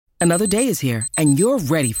Another day is here, and you're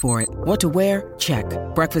ready for it. What to wear? Check.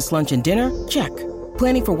 Breakfast, lunch, and dinner? Check.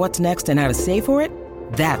 Planning for what's next and how to save for it?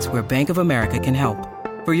 That's where Bank of America can help.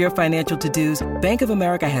 For your financial to-dos, Bank of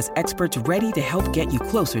America has experts ready to help get you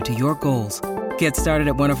closer to your goals. Get started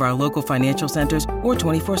at one of our local financial centers or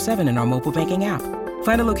 24/7 in our mobile banking app.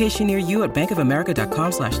 Find a location near you at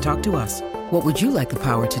bankofamerica.com/talktous. What would you like the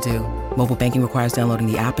power to do? Mobile banking requires downloading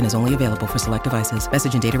the app and is only available for select devices.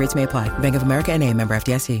 Message and data rates may apply. Bank of America N.A., member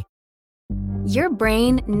FDIC. Your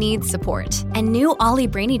brain needs support, and new Ollie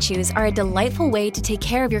Brainy Chews are a delightful way to take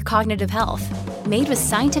care of your cognitive health. Made with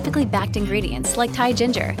scientifically backed ingredients like Thai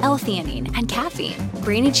ginger, L-theanine, and caffeine,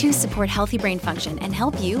 Brainy Chews support healthy brain function and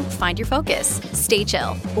help you find your focus, stay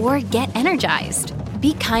chill, or get energized.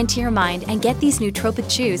 Be kind to your mind and get these nootropic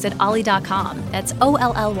chews at ollie.com. That's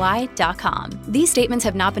OLLY.com. These statements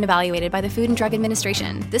have not been evaluated by the Food and Drug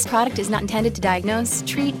Administration. This product is not intended to diagnose,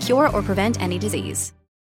 treat, cure, or prevent any disease.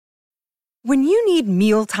 When you need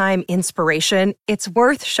mealtime inspiration, it's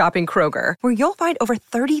worth shopping Kroger, where you'll find over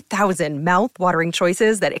 30,000 mouth-watering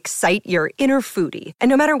choices that excite your inner foodie. And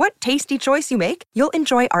no matter what tasty choice you make, you'll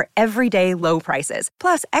enjoy our everyday low prices,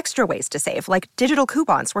 plus extra ways to save, like digital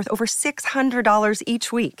coupons worth over $600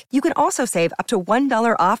 each week. You can also save up to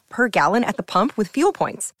 $1 off per gallon at the pump with fuel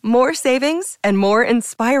points. More savings and more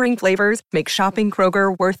inspiring flavors make shopping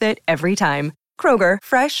Kroger worth it every time. Kroger,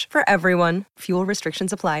 fresh for everyone. Fuel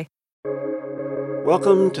restrictions apply.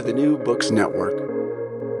 Welcome to the New Books Network.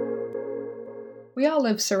 We all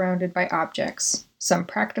live surrounded by objects, some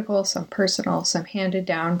practical, some personal, some handed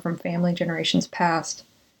down from family generations past.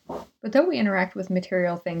 But though we interact with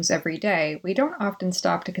material things every day, we don't often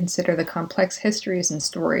stop to consider the complex histories and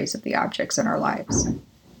stories of the objects in our lives.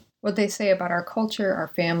 What they say about our culture, our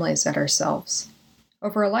families, and ourselves.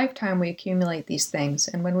 Over a lifetime, we accumulate these things,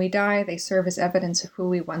 and when we die, they serve as evidence of who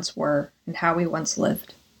we once were and how we once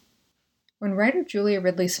lived. When writer Julia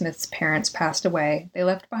Ridley Smith's parents passed away, they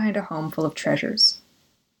left behind a home full of treasures.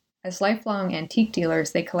 As lifelong antique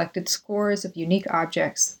dealers, they collected scores of unique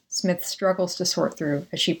objects Smith struggles to sort through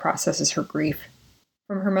as she processes her grief.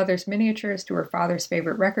 From her mother's miniatures to her father's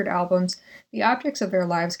favorite record albums, the objects of their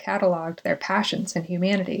lives cataloged their passions and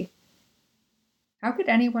humanity. How could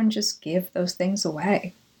anyone just give those things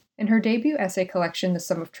away? In her debut essay collection, The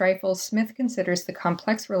Sum of Trifles, Smith considers the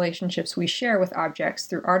complex relationships we share with objects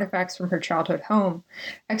through artifacts from her childhood home,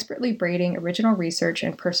 expertly braiding original research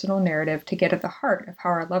and personal narrative to get at the heart of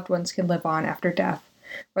how our loved ones can live on after death,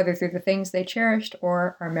 whether through the things they cherished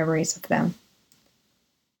or our memories of them.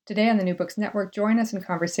 Today on the New Books Network, join us in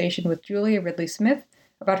conversation with Julia Ridley Smith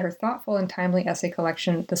about her thoughtful and timely essay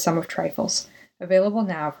collection, The Sum of Trifles, available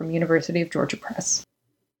now from University of Georgia Press.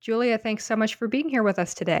 Julia, thanks so much for being here with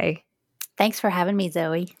us today. Thanks for having me,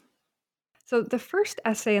 Zoe. So the first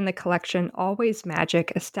essay in the collection, Always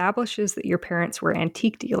Magic, establishes that your parents were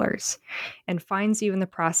antique dealers and finds you in the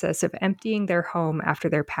process of emptying their home after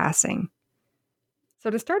their passing. So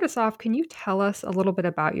to start us off, can you tell us a little bit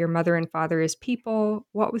about your mother and father as people?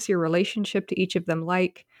 What was your relationship to each of them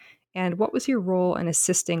like? And what was your role in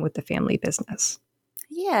assisting with the family business?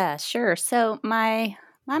 Yeah, sure. So my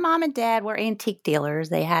mom and dad were antique dealers.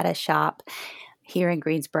 They had a shop here in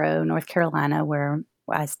Greensboro, North Carolina, where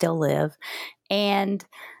I still live. And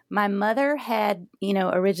my mother had,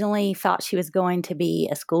 originally thought she was going to be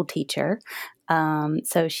a school teacher.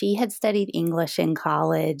 So she had studied English in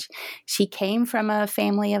college. She came from a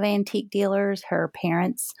family of antique dealers. Her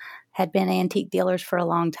parents had been antique dealers for a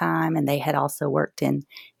long time, and they had also worked in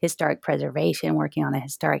historic preservation, working on a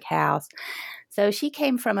historic house. So she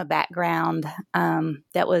came from a background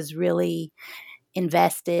that was really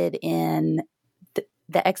invested in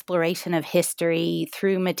the exploration of history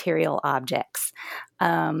through material objects.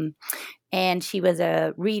 And she was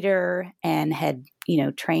a reader and had,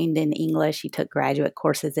 trained in English. She took graduate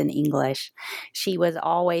courses in English. She was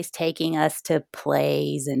always taking us to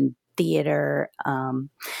plays and theater.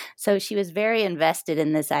 So she was very invested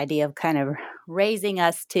in this idea of kind of raising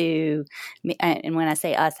us to, and when I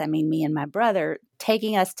say us, I mean me and my brother,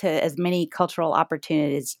 taking us to as many cultural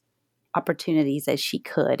opportunities as she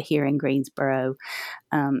could here in Greensboro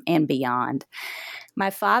and beyond. My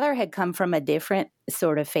father had come from a different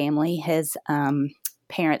sort of family. His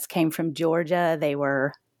parents came from Georgia. They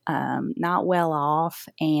were not well off,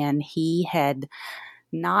 and he had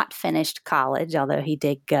not finished college, although he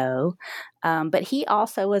did go. But he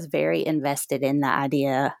also was very invested in the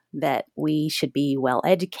idea that we should be well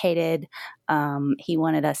educated. He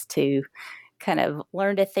wanted us to kind of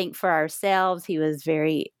learn to think for ourselves. He was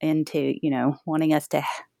very into, wanting us to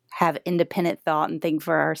have independent thought and think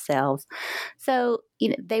for ourselves. So,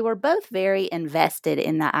 they were both very invested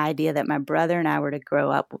in the idea that my brother and I were to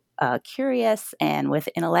grow up curious and with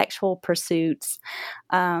intellectual pursuits.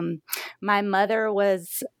 My mother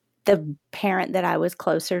was the parent that I was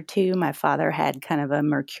closer to. My father had kind of a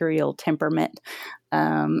mercurial temperament,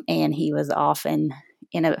 and he was often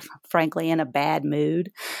frankly, in a bad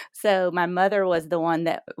mood. So my mother was the one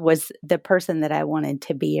that was the person that I wanted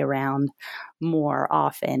to be around more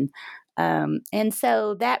often. And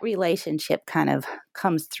so that relationship kind of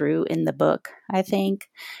comes through in the book, I think,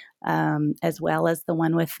 as well as the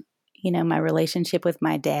one with, my relationship with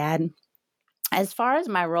my dad. As far as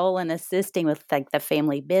my role in assisting with like the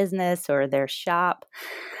family business or their shop,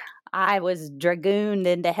 I was dragooned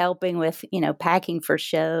into helping with, packing for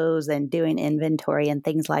shows and doing inventory and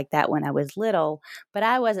things like that when I was little. But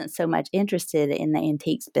I wasn't so much interested in the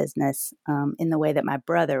antiques business in the way that my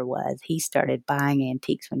brother was. He started buying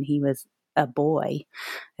antiques when he was a boy.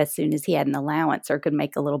 As soon as he had an allowance or could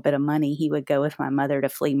make a little bit of money, he would go with my mother to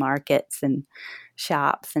flea markets and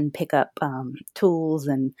shops and pick up tools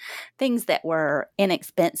and things that were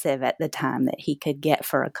inexpensive at the time that he could get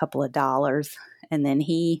for a couple of dollars. And then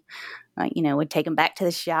he, would take them back to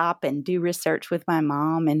the shop and do research with my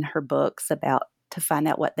mom and her books to find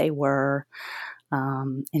out what they were.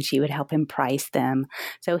 And she would help him price them.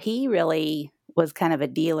 So he really was kind of a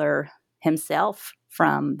dealer himself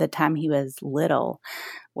from the time he was little,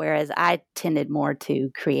 whereas I tended more to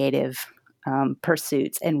creative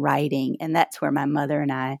pursuits and writing. And that's where my mother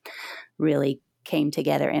and I really came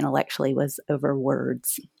together intellectually, was over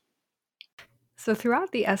words. So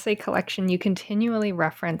throughout the essay collection, you continually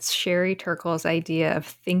reference Sherry Turkle's idea of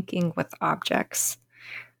thinking with objects.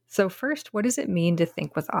 So first, what does it mean to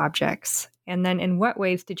think with objects? And then in what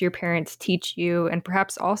ways did your parents teach you, and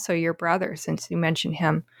perhaps also your brother, since you mentioned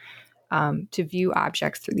him, to view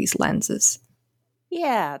objects through these lenses?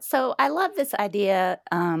 Yeah, so I love this idea,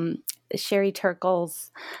 Sherry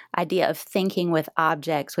Turkle's idea of thinking with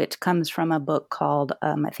objects, which comes from a book called,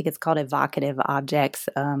 I think it's called Evocative Objects.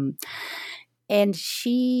 And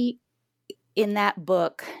in that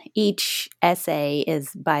book, each essay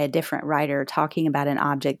is by a different writer talking about an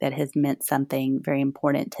object that has meant something very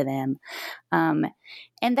important to them.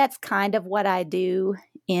 And that's kind of what I do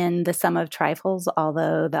in The Sum of Trifles,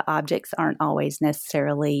 although the objects aren't always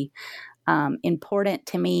necessarily important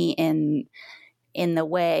to me in the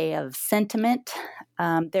way of sentiment.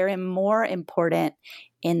 They're more important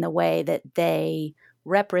in the way that they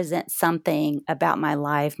represent something about my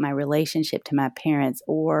life, my relationship to my parents,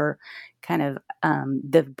 or kind of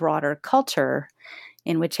the broader culture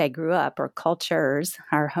in which I grew up, or cultures,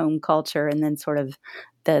 our home culture, and then sort of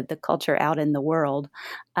the culture out in the world.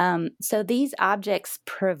 So these objects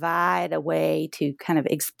provide a way to kind of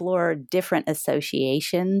explore different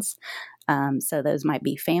associations. So those might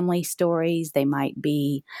be family stories. They might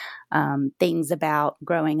be things about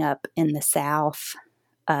growing up in the South.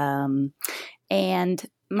 And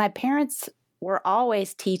my parents were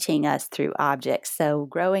always teaching us through objects. So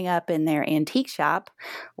growing up in their antique shop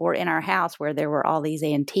or in our house where there were all these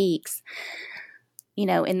antiques,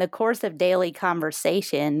 in the course of daily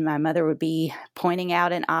conversation, my mother would be pointing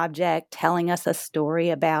out an object, telling us a story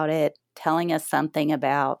about it, telling us something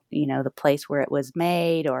about, the place where it was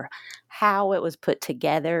made or how it was put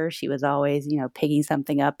together. She was always, picking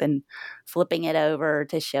something up and flipping it over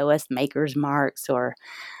to show us maker's marks or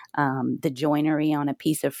the joinery on a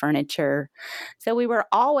piece of furniture. So we were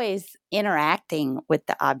always interacting with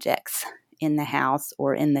the objects in the house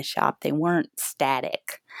or in the shop. They weren't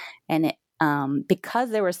static. And because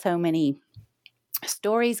there were so many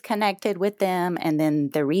stories connected with them, and then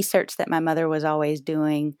the research that my mother was always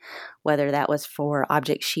doing, whether that was for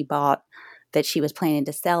objects she bought that she was planning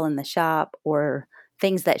to sell in the shop or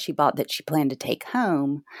things that she bought that she planned to take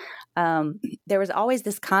home, there was always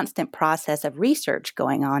this constant process of research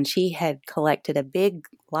going on. She had collected a big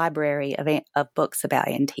library of books about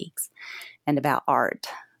antiques and about art.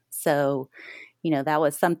 So, that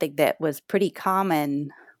was something that was pretty common.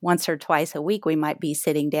 Once or twice a week, we might be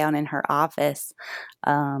sitting down in her office,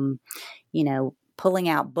 pulling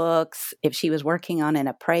out books. If she was working on an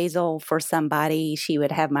appraisal for somebody, she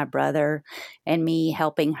would have my brother and me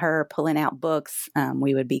helping her pulling out books.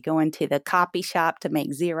 We would be going to the copy shop to make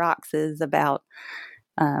Xeroxes about,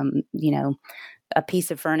 a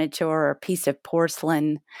piece of furniture or a piece of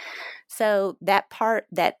porcelain. So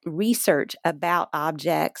that research about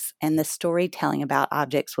objects and the storytelling about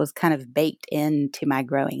objects was kind of baked into my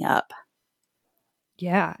growing up.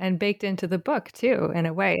 Yeah, and baked into the book too, in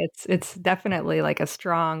a way. It's definitely like a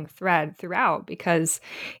strong thread throughout, because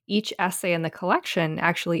each essay in the collection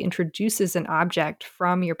actually introduces an object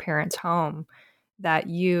from your parents' home that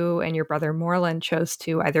you and your brother Moreland chose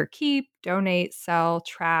to either keep, donate, sell,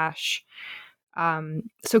 trash.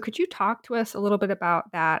 So could you talk to us a little bit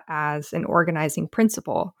about that as an organizing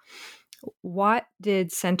principle? What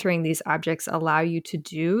did centering these objects allow you to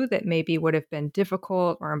do that maybe would have been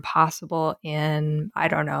difficult or impossible in, I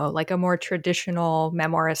don't know, like a more traditional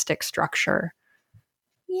memoiristic structure?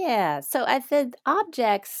 Yeah. So I said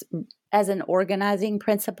objects as an organizing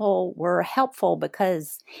principle were helpful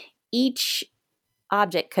because each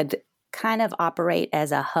object could kind of operate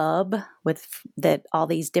as a hub with that all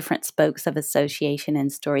these different spokes of association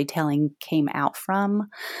and storytelling came out from.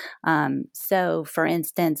 So, for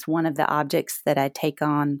instance, one of the objects that I take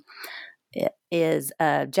on is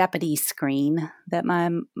a Japanese screen that my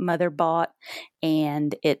mother bought,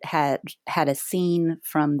 and it had a scene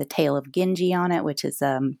from the Tale of Genji on it, which is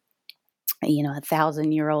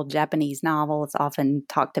 1,000-year-old Japanese novel. It's often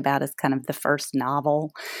talked about as kind of the first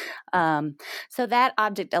novel. So that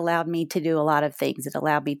object allowed me to do a lot of things. It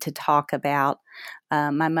allowed me to talk about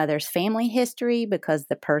my mother's family history because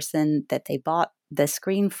the person that they bought the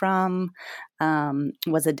screen from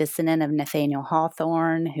was a descendant of Nathaniel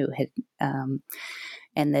Hawthorne, who had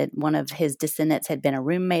and that one of his descendants had been a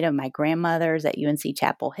roommate of my grandmother's at UNC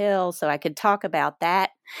Chapel Hill. So I could talk about that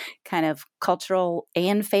kind of cultural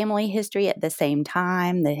and family history at the same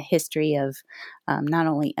time, the history of not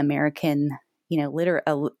only American,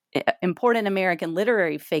 important American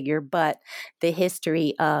literary figure, but the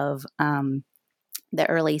history of the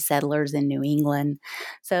early settlers in New England.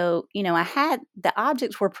 So, the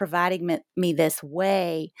objects were providing me this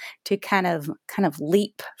way to kind of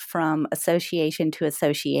leap from association to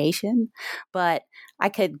association, but I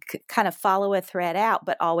could kind of follow a thread out,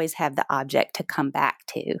 but always have the object to come back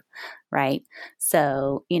to, right?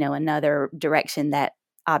 So, another direction that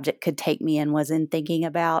object could take me in was in thinking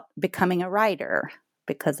about becoming a writer,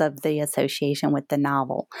 because of the association with the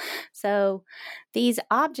novel. So these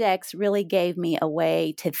objects really gave me a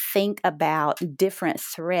way to think about different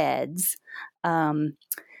threads,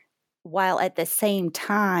 while at the same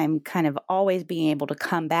time kind of always being able to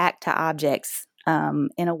come back to objects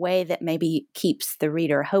in a way that maybe keeps the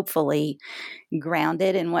reader hopefully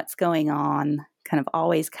grounded in what's going on, kind of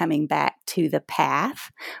always coming back to the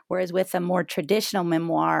path. Whereas with a more traditional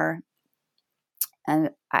memoir,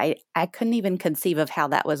 and I couldn't even conceive of how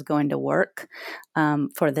that was going to work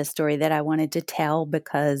for the story that I wanted to tell,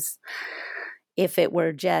 because if it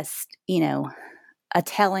were just, a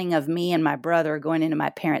telling of me and my brother going into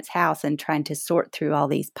my parents' house and trying to sort through all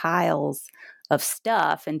these piles of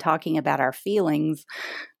stuff and talking about our feelings,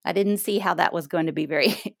 I didn't see how that was going to be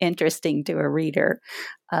very interesting to a reader,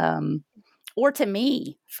 or to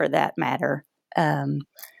me for that matter.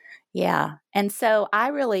 Yeah. And so I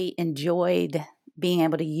really enjoyed being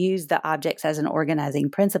able to use the objects as an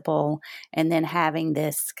organizing principle, and then having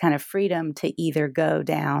this kind of freedom to either go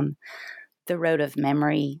down the road of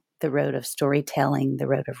memory, the road of storytelling, the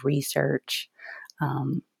road of research.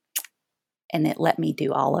 And it let me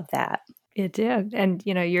do all of that. It did. And,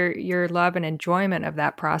 your love and enjoyment of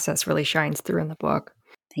that process really shines through in the book.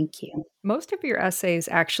 Thank you. Most of your essays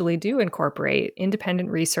actually do incorporate independent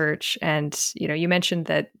research. And, you mentioned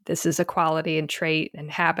that this is a quality and trait and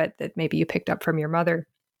habit that maybe you picked up from your mother.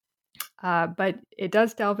 But it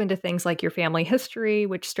does delve into things like your family history,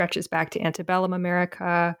 which stretches back to antebellum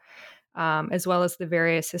America, as well as the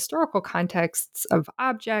various historical contexts of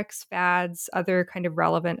objects, fads, other kind of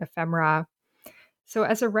relevant ephemera. So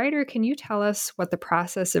as a writer, can you tell us what the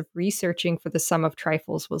process of researching for The Sum of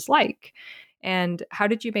Trifles was like? And how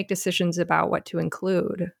did you make decisions about what to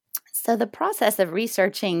include? So the process of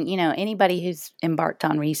researching, anybody who's embarked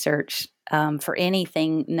on research for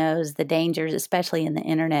anything knows the dangers, especially in the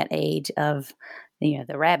internet age, of the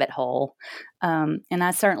rabbit hole. And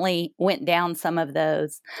I certainly went down some of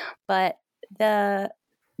those, but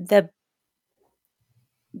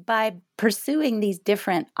by pursuing these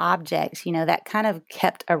different objects, that kind of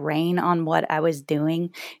kept a rein on what I was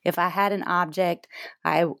doing. If I had an object,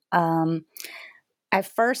 I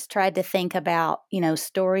first tried to think about,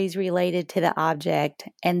 stories related to the object,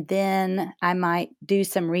 and then I might do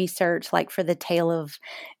some research, like for the Tale of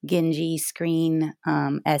Genji screen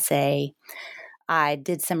essay. I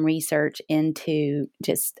did some research into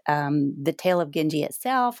just the Tale of Genji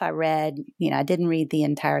itself. I read, I didn't read the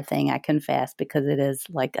entire thing, I confess, because it is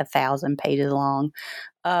like 1,000 pages long.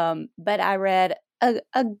 But I read a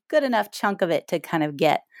good enough chunk of it to kind of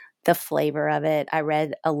get the flavor of it. I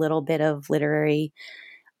read a little bit of literary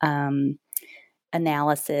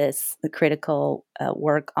analysis, the critical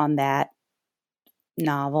work on that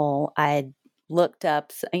novel. I looked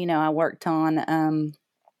up, I worked on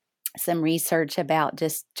some research about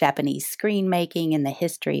just Japanese screen making and the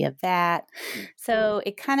history of that. So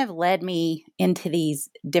it kind of led me into these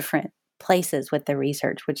different places with the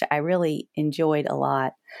research, which I really enjoyed a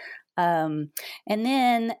lot. And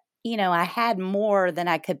then, I had more than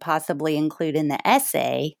I could possibly include in the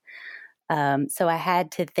essay. So I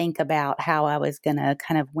had to think about how I was going to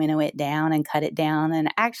kind of winnow it down and cut it down.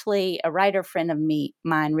 And actually, a writer friend of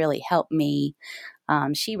mine really helped me.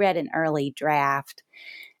 She read an early draft,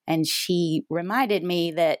 and she reminded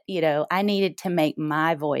me that, I needed to make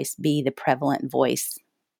my voice be the prevalent voice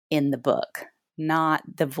in the book, not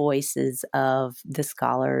the voices of the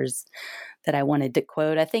scholars that I wanted to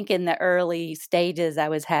quote. I think in the early stages, I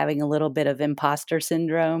was having a little bit of imposter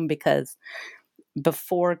syndrome because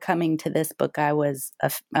before coming to this book, I was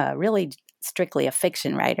really strictly a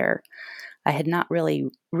fiction writer. I had not really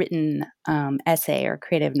written essay or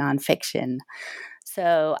creative nonfiction.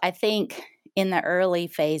 So I think in the early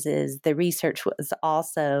phases, the research was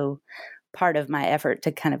also part of my effort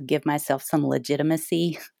to kind of give myself some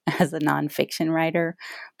legitimacy as a nonfiction writer,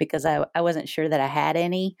 because I wasn't sure that I had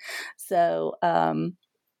any. So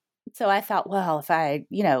I thought, well, if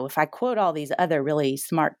I quote all these other really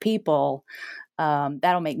smart people,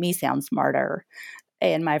 that'll make me sound smarter.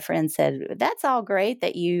 And my friend said, that's all great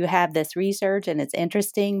that you have this research and it's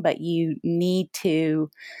interesting, but you need to,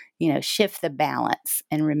 shift the balance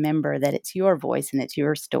and remember that it's your voice and it's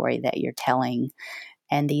your story that you're telling.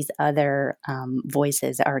 And these other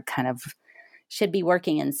voices are should be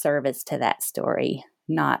working in service to that story,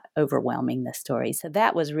 not overwhelming the story. So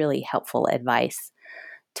that was really helpful advice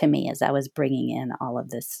to me as I was bringing in all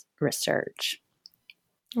of this research.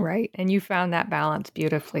 Right. And you found that balance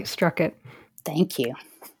beautifully, struck it. Thank you.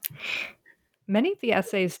 Many of the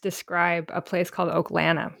essays describe a place called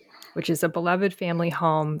Oaklana, which is a beloved family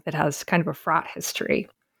home that has kind of a fraught history.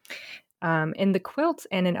 In the quilt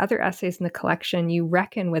and in other essays in the collection, you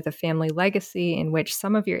reckon with a family legacy in which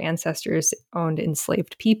some of your ancestors owned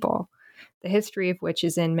enslaved people, the history of which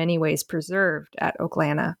is in many ways preserved at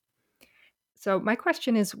Oaklana. So my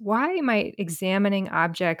question is, why might examining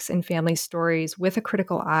objects and family stories with a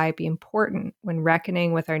critical eye be important when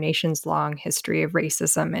reckoning with our nation's long history of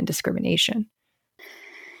racism and discrimination?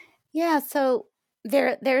 Yeah, so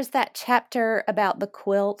there's that chapter about the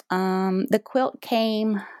quilt. The quilt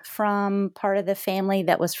came from part of the family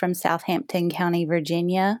that was from Southampton County,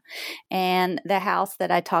 Virginia, and the house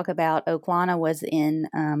that I talk about, Oaklana, was in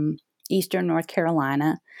eastern North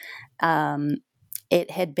Carolina.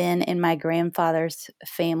 It had been in my grandfather's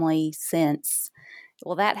family since,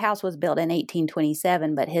 that house was built in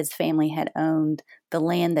 1827, but his family had owned the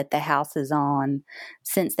land that the house is on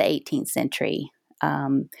since the 18th century.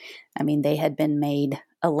 They had been made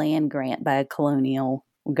a land grant by a colonial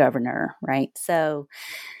governor, right? So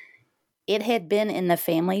it had been in the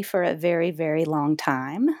family for a very, very long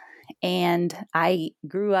time. And I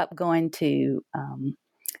grew up going to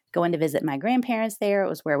visit my grandparents there. It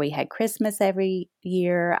was where we had Christmas every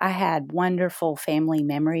year. I had wonderful family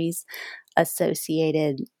memories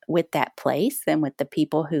associated with that place and with the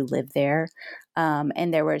people who lived there.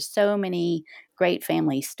 And there were so many great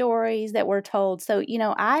family stories that were told. So,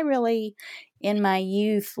 I really, in my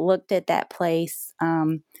youth, looked at that place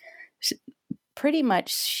pretty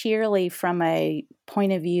much sheerly from a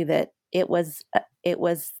point of view that it was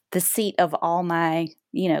the seat of all my,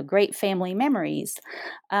 great family memories.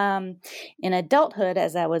 In adulthood,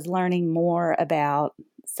 as I was learning more about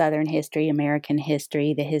Southern history, American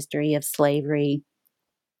history, the history of slavery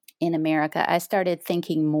in America, I started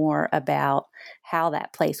thinking more about how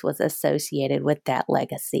that place was associated with that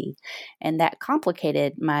legacy. And that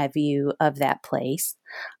complicated my view of that place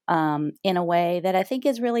in a way that I think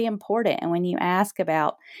is really important. And when you ask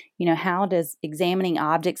about, how does examining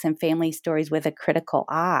objects and family stories with a critical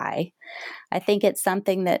eye, I think it's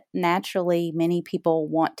something that naturally many people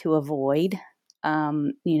want to avoid,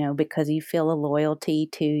 because you feel a loyalty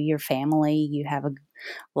to your family, you have a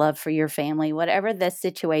love for your family, whatever the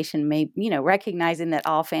situation may, recognizing that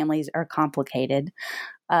all families are complicated.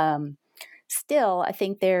 Still, I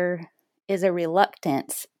think there is a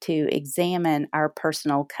reluctance to examine our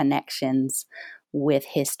personal connections with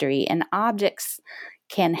history, and objects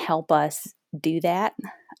can help us do that.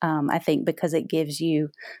 I think because it gives you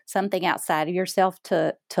something outside of yourself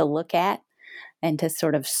to look at and to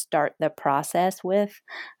sort of start the process with.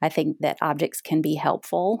 I think that objects can be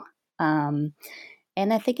helpful.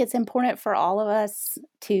 And I think it's important for all of us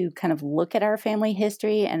to kind of look at our family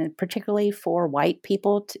history, and particularly for white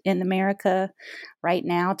people in America right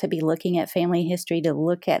now to be looking at family history, to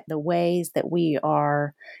look at the ways that we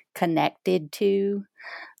are connected to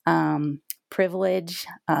privilege,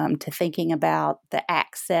 to thinking about the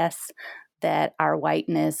access that our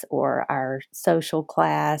whiteness or our social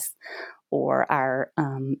class or our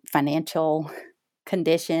financial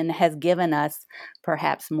condition has given us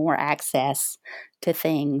perhaps more access to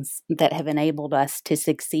things that have enabled us to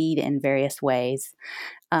succeed in various ways,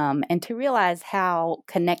 and to realize how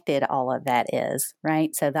connected all of that is,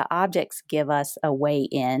 right? So the objects give us a way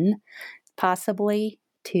in, possibly,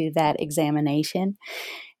 to that examination.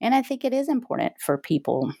 And I think it is important for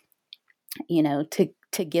people,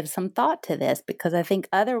 to give some thought to this, because I think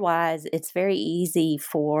otherwise it's very easy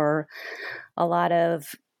for a lot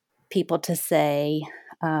of people to say,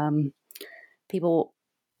 people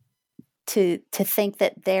to think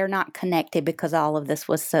that they're not connected because all of this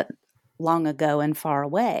was so long ago and far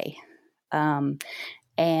away.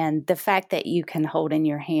 And the fact that you can hold in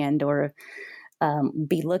your hand or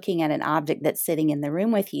be looking at an object that's sitting in the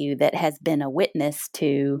room with you that has been a witness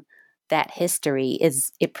to that history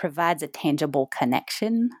it provides a tangible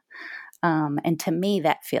connection. And to me,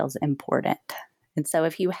 that feels important. And so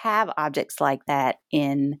if you have objects like that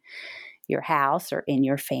in your house or in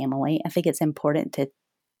your family, I think it's important to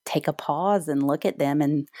take a pause and look at them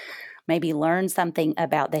and maybe learn something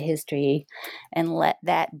about the history and let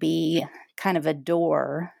that be kind of a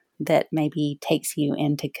door that maybe takes you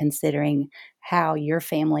into considering how your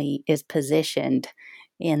family is positioned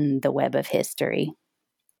in the web of history.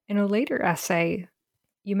 In a later essay,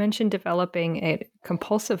 you mentioned developing a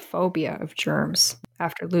compulsive phobia of germs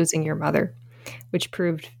after losing your mother, which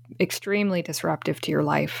proved extremely disruptive to your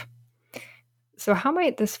life. So how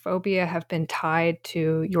might this phobia have been tied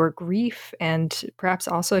to your grief and perhaps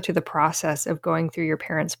also to the process of going through your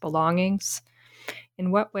parents' belongings?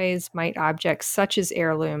 In what ways might objects such as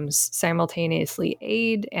heirlooms simultaneously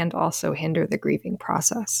aid and also hinder the grieving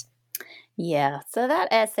process? Yeah, so that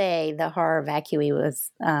essay, The Horror Vacui,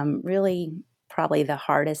 was really probably the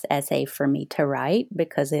hardest essay for me to write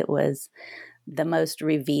because it was the most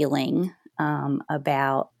revealing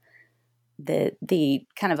about the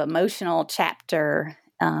kind of emotional chapter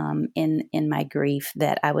in my grief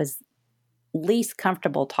that I was least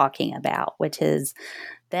comfortable talking about, which is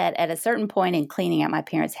that at a certain point in cleaning out my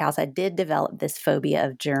parents' house, I did develop this phobia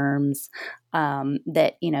of germs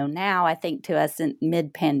that, now I think to us in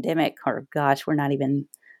mid-pandemic, or gosh, we're not even,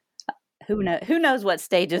 who knows what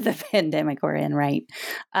stage of the pandemic we're in, right?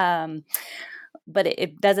 But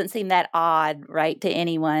it doesn't seem that odd, right, to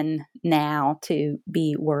anyone now to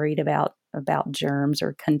be worried about germs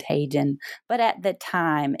or contagion. But at the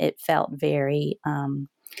time, it felt very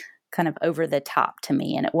kind of over the top to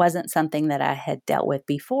me. And it wasn't something that I had dealt with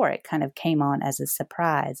before. It kind of came on as a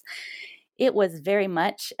surprise. It was very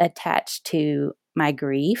much attached to my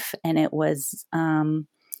grief. And it was,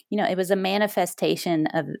 it was a manifestation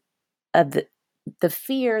of the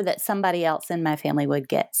fear that somebody else in my family would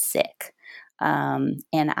get sick. And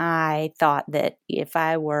I thought that if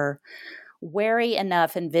I were wary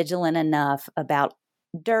enough and vigilant enough about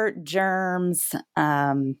dirt, germs,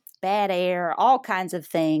 bad air, all kinds of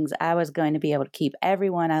things, I was going to be able to keep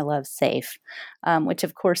everyone I love safe, which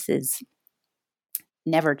of course is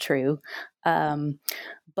never true.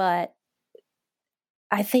 But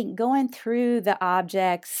I think going through the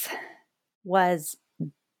objects was,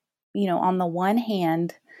 on the one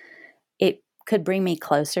hand, it could bring me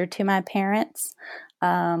closer to my parents,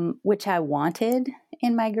 which I wanted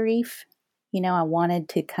in my grief. I wanted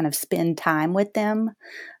to kind of spend time with them.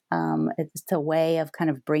 It's a way of kind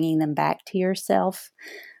of bringing them back to yourself,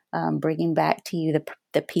 bringing back to you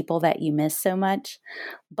the people that you miss so much.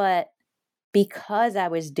 But because I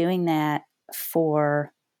was doing that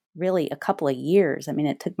for really a couple of years,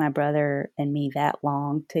 it took my brother and me that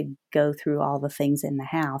long to go through all the things in the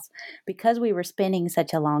house. Because we were spending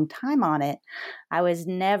such a long time on it, I was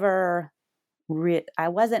never, I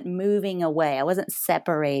wasn't moving away. I wasn't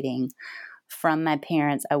separating from my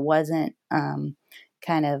parents. I wasn't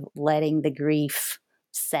kind of letting the grief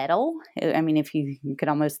settle. If you could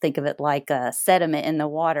almost think of it like a sediment in the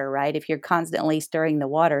water, right? If you're constantly stirring the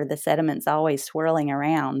water, the sediment's always swirling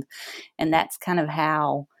around. And that's kind of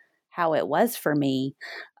how it was for me.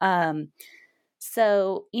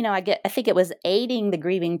 So, I think it was aiding the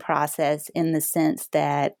grieving process in the sense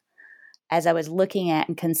that as I was looking at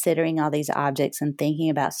and considering all these objects and thinking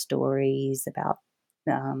about stories, about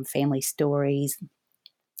family stories,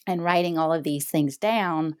 and writing all of these things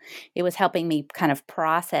down, it was helping me kind of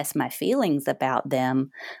process my feelings about them.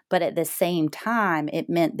 But at the same time, it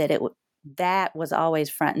meant that that was always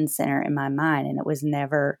front and center in my mind, and it was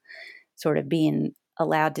never sort of being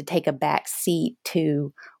allowed to take a back seat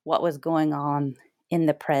to what was going on in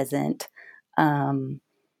the present.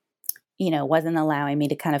 wasn't allowing me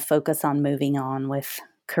to kind of focus on moving on with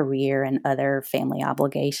career and other family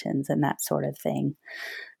obligations and that sort of thing.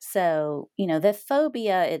 So, the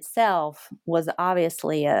phobia itself was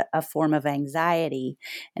obviously a form of anxiety.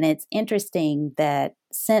 And it's interesting that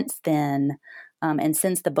since then, and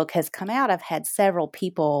since the book has come out, I've had several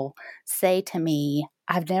people say to me,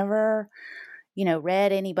 I've never,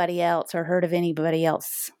 read anybody else or heard of anybody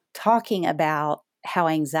else talking about how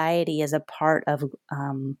anxiety is a part of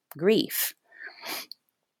grief.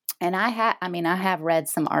 And I have read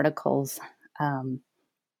some articles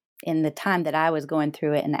in the time that I was going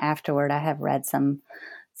through it, and afterward, I have read some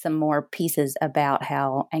more pieces about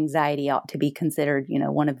how anxiety ought to be considered,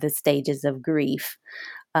 one of the stages of grief,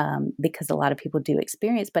 because a lot of people do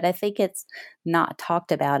experience, but I think it's not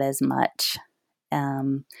talked about as much.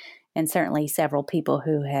 And certainly several people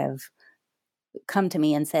who have come to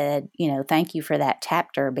me and said, thank you for that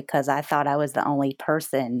chapter, because I thought I was the only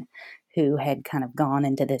person who had kind of gone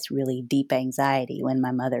into this really deep anxiety when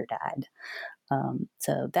my mother died.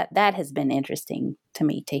 So that has been interesting to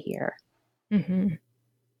me to hear. Mm-hmm.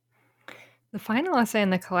 The final essay in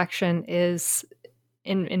the collection is,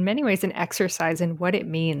 in many ways, an exercise in what it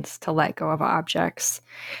means to let go of objects.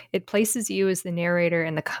 It places you as the narrator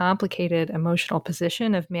in the complicated emotional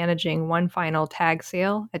position of managing one final tag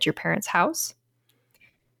sale at your parents' house.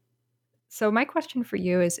 So my question for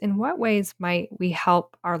you is, in what ways might we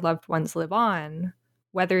help our loved ones live on,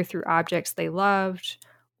 whether through objects they loved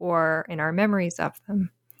or in our memories of them?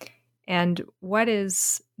 And what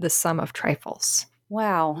is the sum of trifles?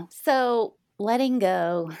 Wow. So letting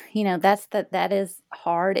go, that is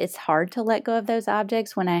hard. It's hard to let go of those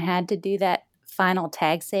objects. When I had to do that final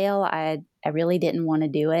tag sale, I really didn't want to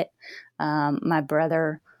do it. My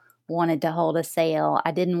brother wanted to hold a sale.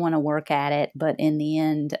 I didn't want to work at it, but in the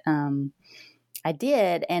end, I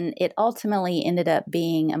did. And it ultimately ended up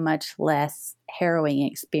being a much less harrowing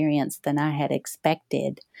experience than I had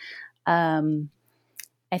expected.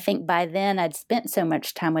 I think by then I'd spent so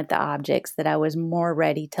much time with the objects that I was more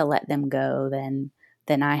ready to let them go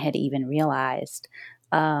than I had even realized.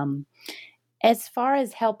 As far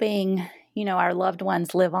as helping, our loved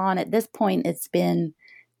ones live on, at this point, it's been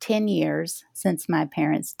 10 years since my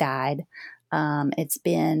parents died. It's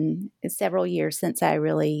been several years since I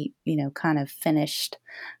really, kind of finished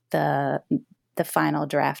the final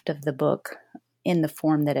draft of the book in the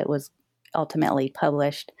form that it was ultimately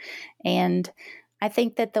published. And I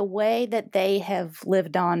think that the way that they have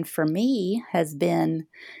lived on for me has been,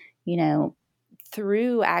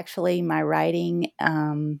 through actually my writing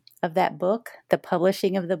of that book, the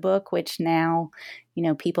publishing of the book, which now,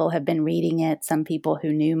 people have been reading it. Some people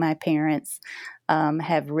who knew my parents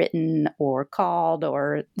have written or called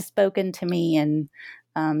or spoken to me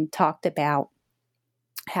and talked about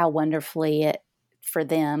how wonderfully it for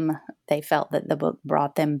them, they felt that the book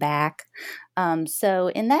brought them back. So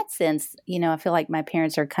in that sense, I feel like my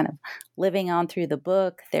parents are kind of living on through the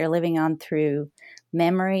book. They're living on through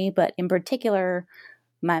memory, but in particular,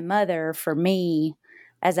 my mother, for me,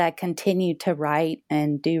 as I continue to write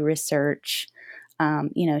and do research,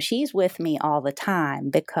 she's with me all the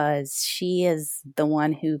time because she is the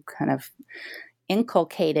one who kind of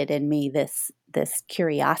inculcated in me this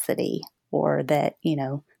curiosity, or that,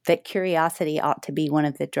 that curiosity ought to be one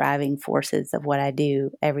of the driving forces of what I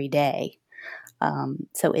do every day.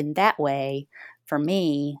 So in that way, for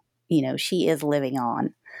me, she is living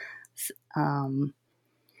on.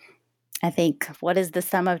 I think, what is the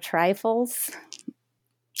sum of trifles?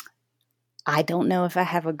 I don't know if I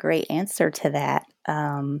have a great answer to that.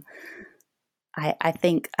 I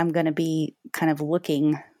think I'm going to be kind of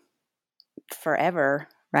looking forever,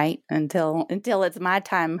 right? Until it's my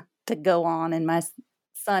time to go on and my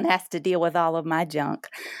son has to deal with all of my junk.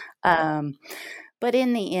 But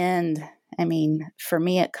in the end, for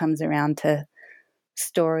me, it comes around to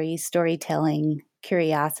storytelling,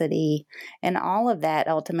 curiosity, and all of that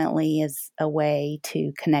ultimately is a way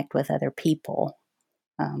to connect with other people,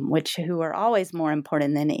 who are always more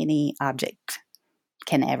important than any object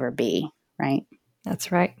can ever be, right?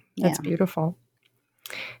 That's right. That's beautiful.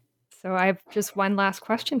 So I have just one last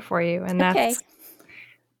question for you, and that's,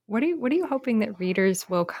 what are you hoping that readers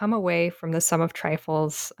will come away from the Sum of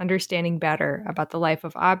Trifles understanding better about the life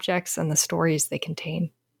of objects and the stories they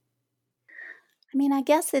contain? I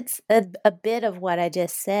guess it's a bit of what I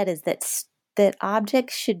just said, is that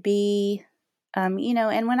objects should be, and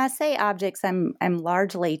when I say objects, I'm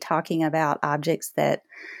largely talking about objects that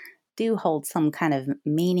do hold some kind of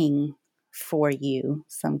meaning for you,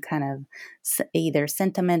 some kind of either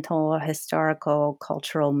sentimental, historical,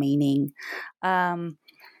 cultural meaning.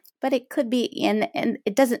 But it could be, and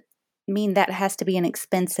it doesn't mean that has to be an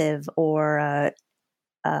expensive or a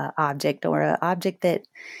object, or an object that,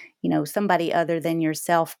 somebody other than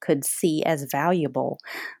yourself could see as valuable,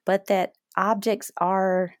 but that objects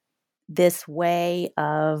are this way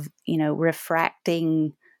of,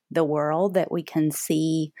 refracting the world, that we can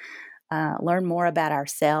see, learn more about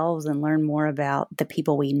ourselves and learn more about the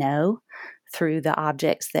people we know through the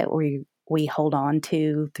objects that we hold on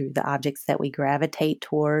to, through the objects that we gravitate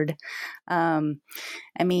toward. I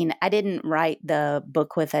didn't write the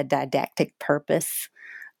book with a didactic purpose.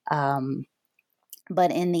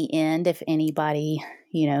 But in the end, if anybody,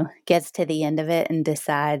 gets to the end of it and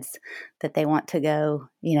decides that they want to go,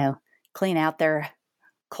 clean out their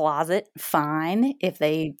closet, fine. If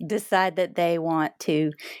they decide that they want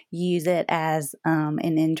to use it as an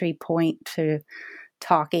entry point to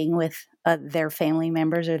talking with their family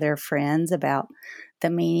members or their friends about the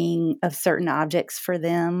meaning of certain objects for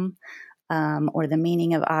them, or the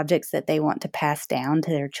meaning of objects that they want to pass down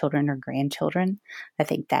to their children or grandchildren, I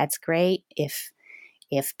think that's great.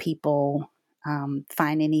 If people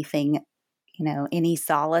find anything, any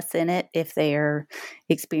solace in it, if they're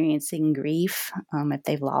experiencing grief, if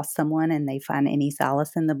they've lost someone and they find any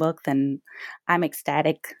solace in the book, then I'm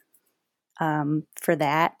ecstatic for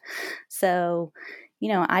that. So,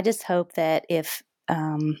 I just hope that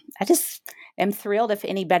I just am thrilled if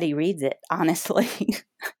anybody reads it, honestly,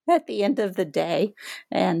 at the end of the day.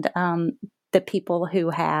 And the people who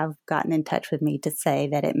have gotten in touch with me to say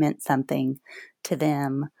that it meant something to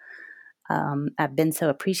them, I've been so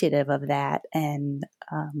appreciative of that. And,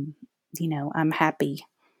 I'm happy.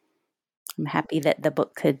 I'm happy that the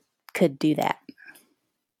book could do that.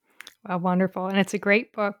 Well, wonderful. And it's a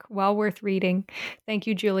great book, well worth reading. Thank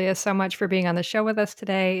you, Julia, so much for being on the show with us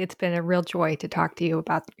today. It's been a real joy to talk to you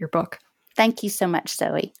about your book. Thank you so much,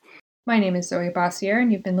 Zoe. My name is Zoe Bossier,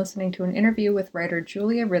 and you've been listening to an interview with writer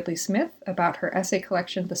Julia Ridley Smith about her essay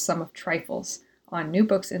collection, The Sum of Trifles, on New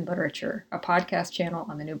Books in Literature, a podcast channel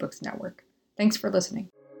on the New Books Network. Thanks for listening.